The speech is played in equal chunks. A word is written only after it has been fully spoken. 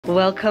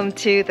Welcome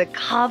to the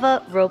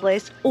Cava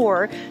Robles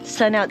or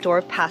Sun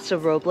Outdoors Paso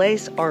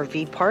Robles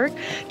RV Park.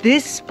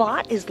 This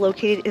spot is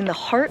located in the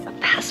heart of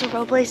Paso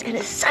Robles and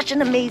is such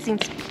an amazing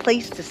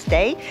place to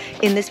stay.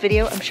 In this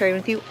video, I'm sharing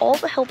with you all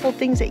the helpful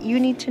things that you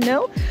need to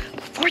know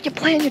before you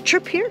plan your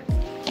trip here.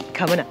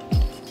 Coming up.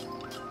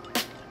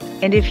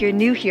 And if you're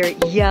new here,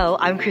 yo,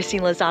 I'm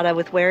Christine Lozada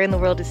with Where in the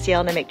World is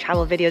Sail, and I make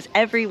travel videos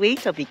every week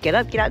to help you get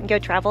up, get out, and go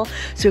travel.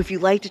 So if you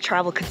like to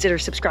travel, consider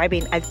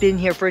subscribing. I've been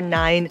here for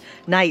 9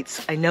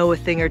 nights. I know a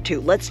thing or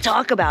two. Let's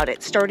talk about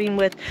it, starting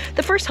with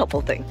the first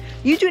helpful thing.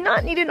 You do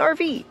not need an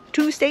RV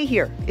to stay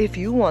here. If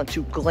you want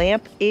to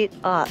glamp it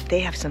up,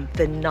 they have some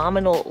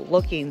phenomenal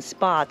looking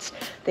spots.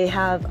 They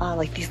have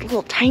like these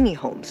little tiny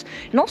homes,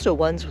 and also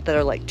ones that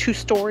are like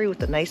 2-story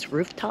with a nice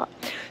rooftop.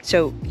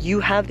 So you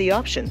have the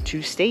option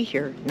to stay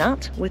here, not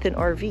with an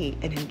RV,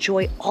 and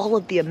enjoy all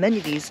of the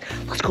amenities.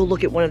 Let's go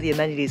look at one of the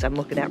amenities I'm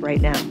looking at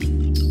right now.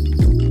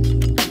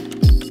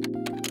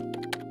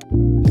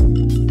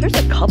 There's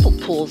a couple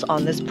pools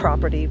on this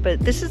property, but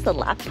this is the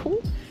lap pool.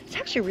 It's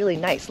actually really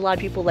nice. A lot of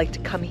people like to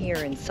come here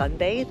and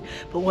sunbathe,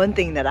 but one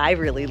thing that I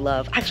really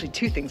love, actually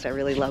 2 things I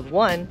really love.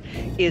 One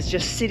is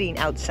just sitting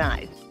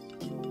outside.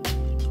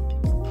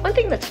 One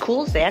thing that's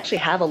cool is they actually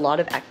have a lot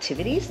of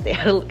activities. They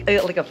have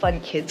like a fun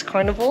kids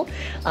carnival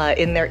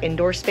in their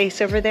indoor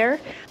space over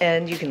there.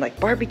 And you can like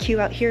barbecue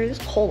out here.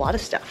 There's a whole lot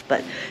of stuff,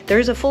 but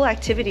there's a full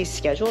activities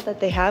schedule that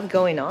they have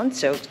going on.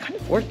 So it's kind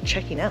of worth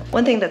checking out.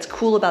 One thing that's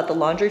cool about the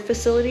laundry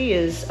facility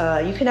is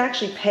you can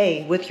actually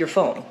pay with your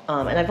phone.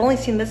 And I've only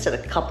seen this at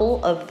a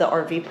couple of the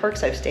RV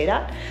parks I've stayed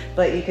at,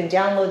 but you can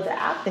download the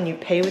app and you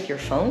pay with your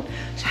phone.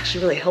 It's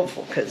actually really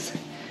helpful because,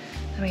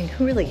 I mean,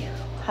 who really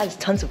has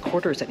tons of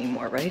quarters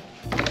anymore, right?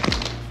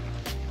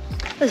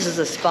 This is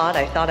a spot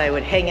I thought I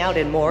would hang out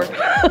in more.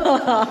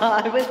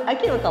 I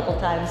came a couple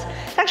times.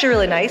 It's actually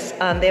really nice.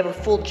 They have a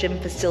full gym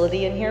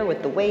facility in here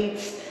with the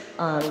weights,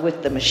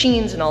 with the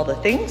machines and all the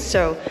things.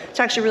 So it's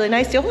actually really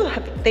nice.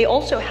 They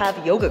also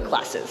have yoga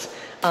classes,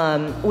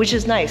 which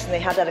is nice. And they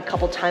have that a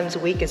couple times a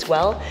week as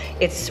well.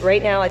 It's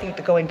right now, I think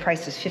the going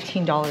price is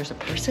 $15 a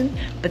person,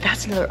 but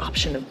that's another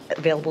option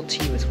available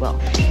to you as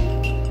well.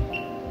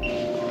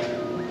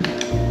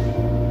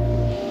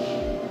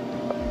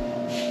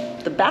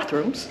 The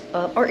bathrooms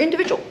are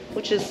individual,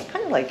 which is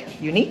kind of like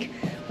unique.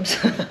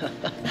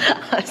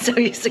 I'm so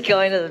used to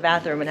going to the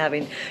bathroom and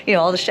having, you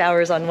know, all the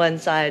showers on one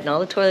side and all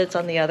the toilets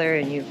on the other,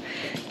 and you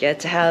get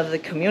to have the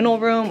communal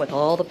room with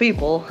all the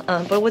people.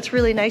 But what's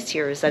really nice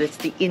here is that it's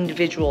the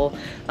individual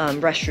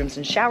restrooms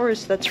and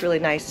showers. That's really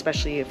nice,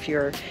 especially if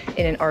you're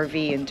in an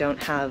RV and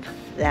don't have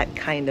that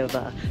kind of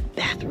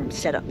bathroom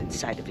setup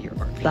inside of your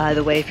RV. By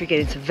the way, if you're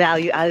getting some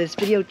value out of this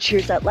video,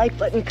 cheers that like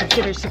button,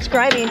 consider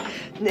subscribing,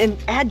 and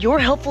add your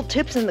helpful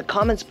tips in the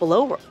comments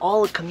below. We're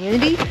all a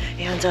community,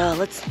 and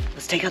let's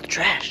take out the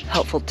trash.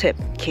 Helpful tip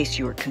in case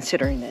you were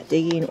considering that.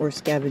 Digging or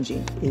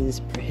scavenging is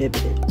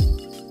prohibited.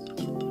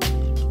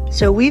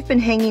 So we've been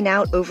hanging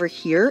out over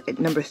here at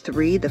number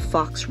 3, the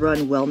Fox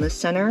Run Wellness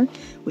Center,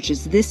 which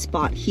is this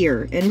spot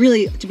here. And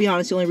really, to be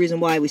honest, the only reason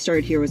why we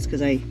started here was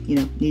because I,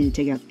 needed to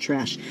take out the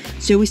trash.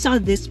 So we saw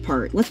this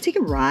part. Let's take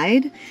a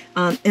ride.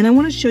 And I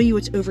want to show you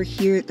what's over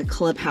here at the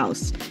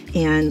clubhouse.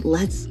 And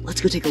let's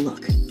go take a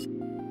look.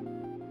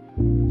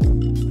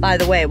 By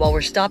the way, while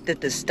we're stopped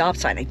at this stop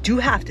sign, I do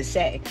have to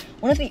say,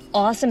 one of the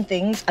awesome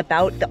things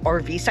about the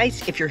RV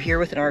sites, if you're here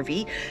with an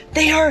RV,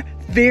 they are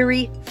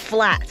very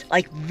flat,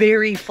 like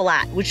very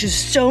flat, which is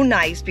so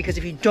nice because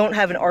if you don't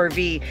have an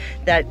RV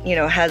that,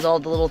 has all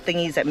the little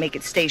thingies that make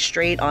it stay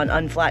straight on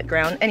unflat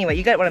ground. Anyway,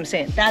 you get what I'm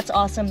saying. That's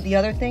awesome. The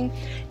other thing,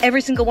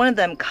 every single one of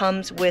them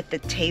comes with the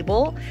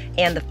table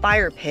and the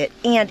fire pit,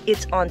 and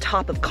it's on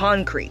top of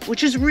concrete,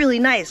 which is really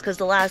nice because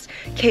the last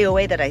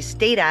KOA that I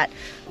stayed at,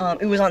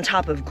 it was on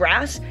top of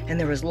grass and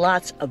there was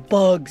lots of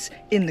bugs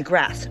in the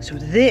grass. So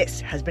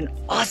this has been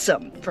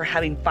awesome for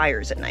having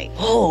fires at night.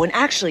 Oh, and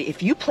actually,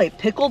 if you play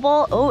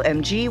pickleball,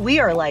 OMG, we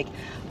are like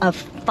a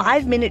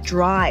 5-minute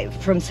drive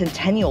from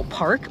Centennial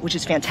Park, which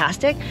is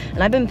fantastic.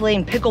 And I've been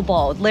playing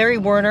pickleball with Larry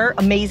Werner,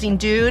 amazing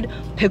dude,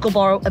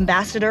 pickleball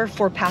ambassador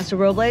for Paso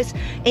Robles.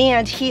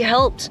 And he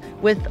helped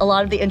with a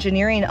lot of the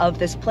engineering of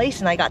this place.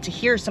 And I got to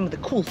hear some of the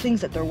cool things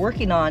that they're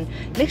working on.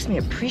 It makes me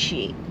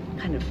appreciate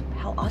kind of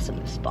how awesome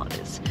this spot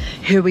is.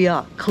 Here we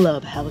are,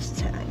 clubhouse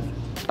time.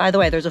 By the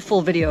way, there's a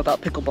full video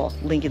about pickleball,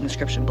 link in the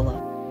description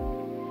below.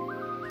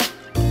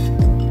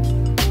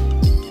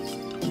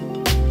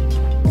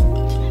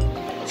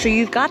 So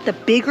you've got the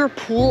bigger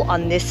pool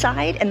on this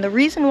side, and the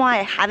reason why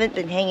I haven't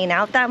been hanging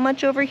out that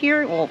much over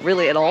here, well,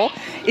 really at all,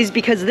 is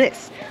because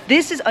this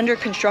is under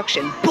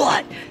construction,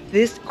 but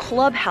this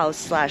clubhouse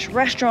slash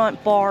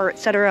restaurant, bar,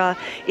 etc.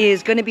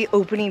 is gonna be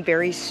opening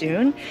very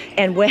soon.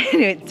 And when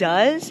it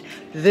does,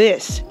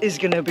 this is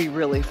gonna be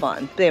really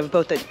fun. They have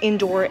both an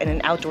indoor and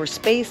an outdoor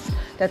space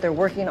that they're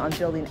working on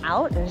building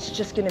out. And it's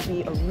just gonna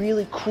be a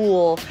really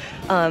cool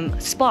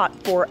spot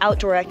for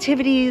outdoor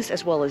activities,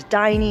 as well as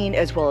dining,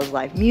 as well as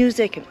live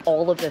music and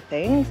all of the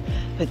things.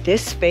 But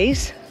this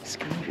space is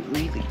gonna be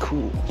really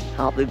cool.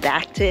 I'll be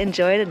back to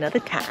enjoy it another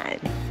time.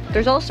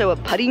 There's also a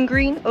putting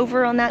green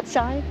over on that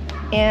side.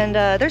 And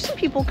there's some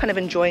people kind of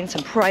enjoying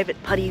some private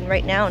putting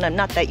right now, and I'm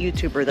not that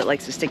YouTuber that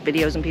likes to stick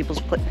videos in people's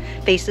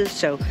faces,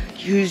 so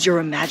use your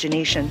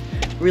imagination.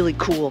 Really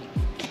cool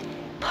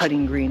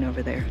putting green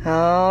over there.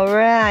 All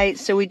right,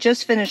 so we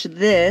just finished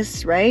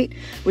this, right?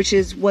 Which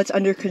is what's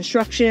under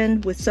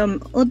construction with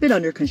a bit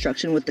under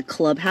construction with the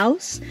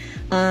clubhouse.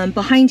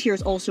 Behind here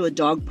is also a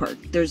dog park.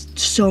 There's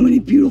so many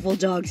beautiful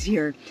dogs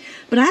here.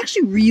 But I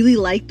actually really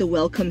like the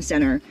welcome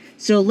center.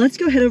 So let's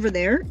go head over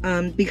there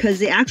because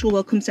the actual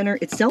welcome center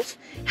itself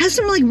has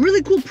some like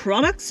really cool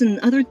products and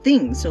other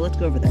things. So let's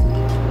go over there.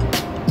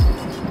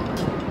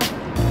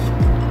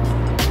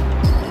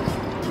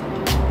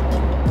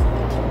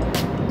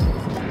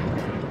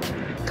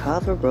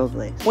 Cava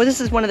Robles. Well,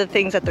 this is one of the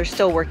things that they're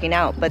still working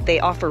out, but they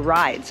offer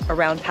rides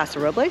around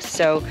Paso Robles.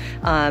 So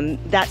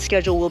that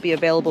schedule will be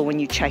available when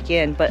you check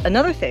in. But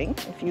another thing,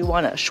 if you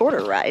want a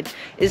shorter ride,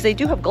 is they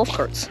do have golf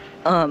carts.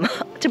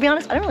 To be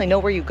honest, I don't really know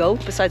where you go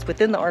besides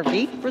within the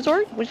RV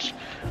resort, which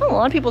I don't know, a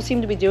lot of people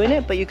seem to be doing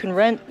it, but you can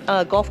rent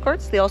golf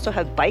carts. They also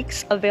have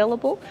bikes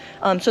available.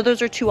 So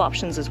those are two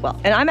options as well.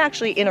 And I'm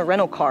actually in a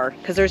rental car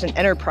because there's an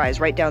Enterprise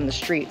right down the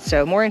street.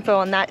 So more info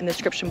on that in the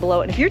description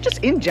below. And if you're just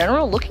in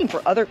general looking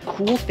for other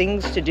cool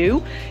things to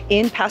do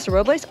in Paso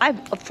Robles, I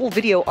have a full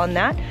video on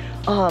that.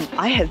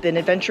 I have been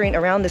adventuring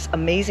around this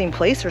amazing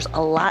place. There's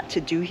a lot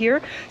to do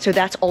here. So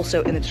that's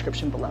also in the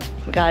description below.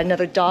 We got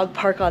another dog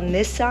park on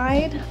this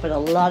side, but a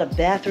lot of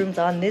bathrooms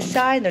on this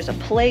side. There's a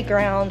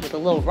playground with a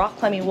little rock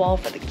climbing wall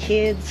for the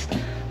kids,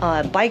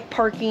 bike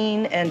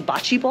parking, and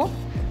bocce ball.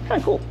 Kind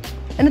of cool.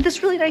 And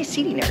this really nice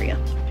seating area.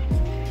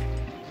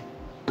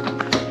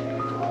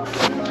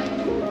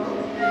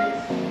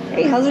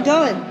 Hey, how's it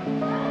going?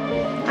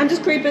 I'm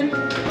just creeping.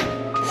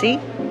 See?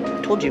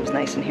 I told you it was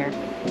nice in here.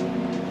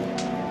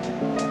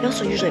 They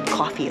also usually have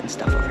coffee and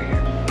stuff over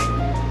here.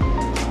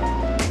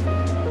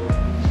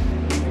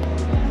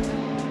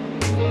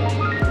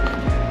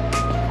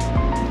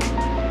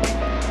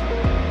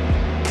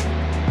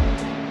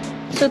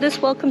 So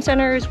this welcome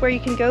center is where you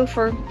can go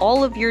for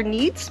all of your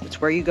needs. It's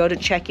where you go to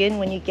check in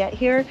when you get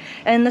here.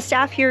 And the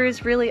staff here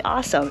is really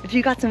awesome. If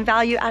you got some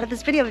value out of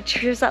this video,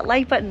 cheers that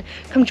like button.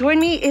 Come join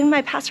me in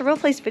my Paso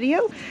Robles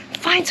video.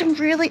 Find some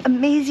really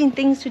amazing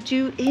things to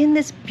do in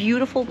this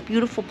beautiful,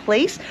 beautiful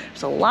place.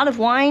 There's a lot of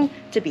wine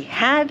to be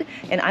had,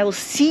 and I will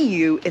see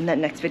you in that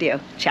next video.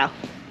 Ciao.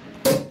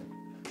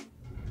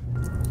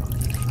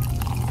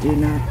 Do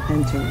not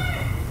enter.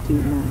 Do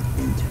not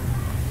enter.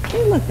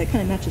 Hey, look, that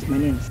kind of matches my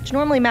nails. Which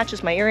normally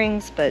matches my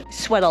earrings, but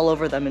sweat all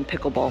over them in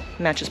pickleball.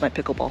 Matches my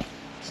pickleball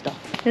stuff.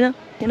 You know,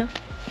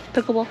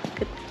 pickleball.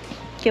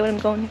 Get what I'm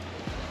going here.